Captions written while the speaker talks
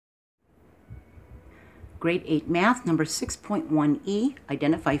Grade 8 Math, number 6.1e,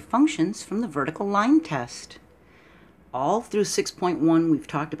 identify functions from the vertical line test. All through 6.1, we've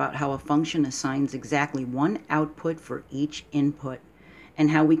talked about how a function assigns exactly one output for each input,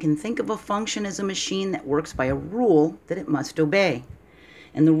 and how we can think of a function as a machine that works by a rule that it must obey.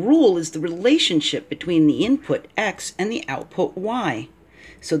 And the rule is the relationship between the input x and the output y.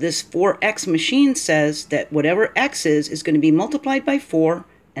 So this 4x machine says that whatever x is going to be multiplied by 4,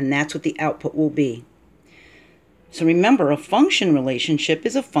 and that's what the output will be. So remember, a function relationship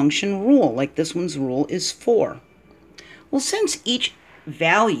is a function rule, like this one's rule is 4. Well, since each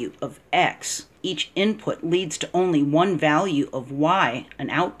value of x, each input leads to only one value of y, an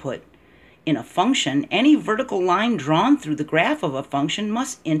output, in a function, any vertical line drawn through the graph of a function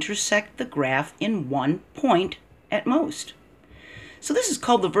must intersect the graph in one point at most. So this is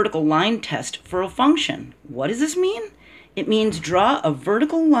called the vertical line test for a function. What does this mean? It means draw a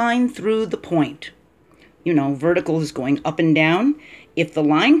vertical line through the point. You know, vertical is going up and down. If the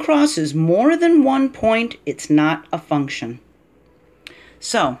line crosses more than one point, it's not a function.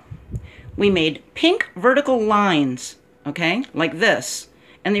 So, we made pink vertical lines, okay, like this,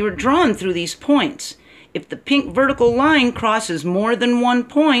 and they were drawn through these points. If the pink vertical line crosses more than one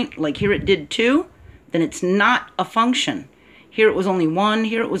point, like here it did 2, then it's not a function. Here it was only 1,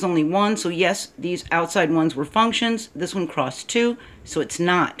 here it was only 1, so yes, these outside ones were functions. This one crossed 2, so it's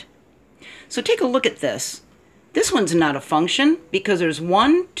not. So take a look at this. This one's not a function because there's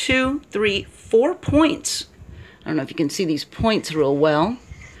 1, 2, 3, 4 points. I don't know if you can see these points real well,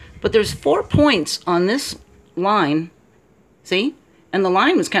 but there's 4 points on this line, see? And the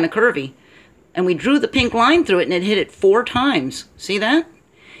line was kind of curvy. And we drew the pink line through it and it hit it 4 times. See that?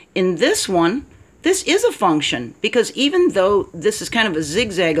 In this one, this is a function because even though this is kind of a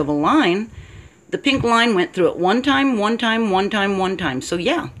zigzag of a line, the pink line went through it 1 time, 1 time, 1 time, 1 time. So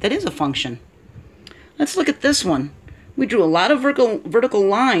yeah, that is a function. Let's look at this one. We drew a lot of vertical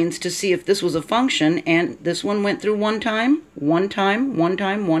lines to see if this was a function, and this one went through 1 time, 1 time, 1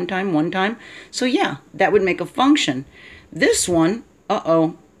 time, 1 time, 1 time. So yeah, that would make a function. This one,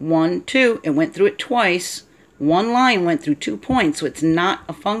 1, 2, it went through it twice. One line went through 2 points, so it's not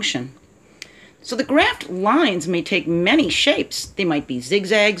a function. So the graphed lines may take many shapes. They might be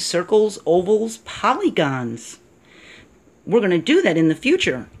zigzags, circles, ovals, polygons. We're going to do that in the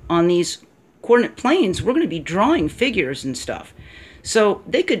future. On these coordinate planes, we're going to be drawing figures and stuff. So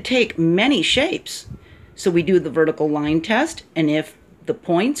they could take many shapes. So we do the vertical line test, and if the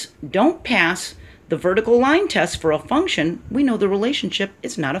points don't pass the vertical line test for a function, we know the relationship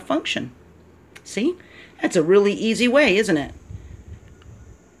is not a function. See? That's a really easy way, isn't it?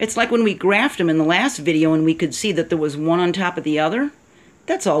 It's like when we graphed them in the last video and we could see that there was one on top of the other.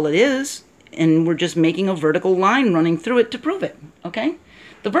 That's all it is. And we're just making a vertical line running through it to prove it, okay?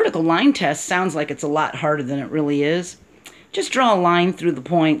 The vertical line test sounds like it's a lot harder than it really is. Just draw a line through the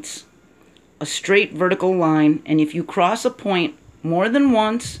points, a straight vertical line, and if you cross a point more than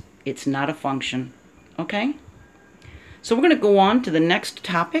once, it's not a function, okay? So we're going to go on to the next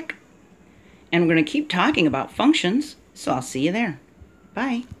topic, and we're going to keep talking about functions, so I'll see you there.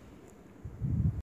 Bye.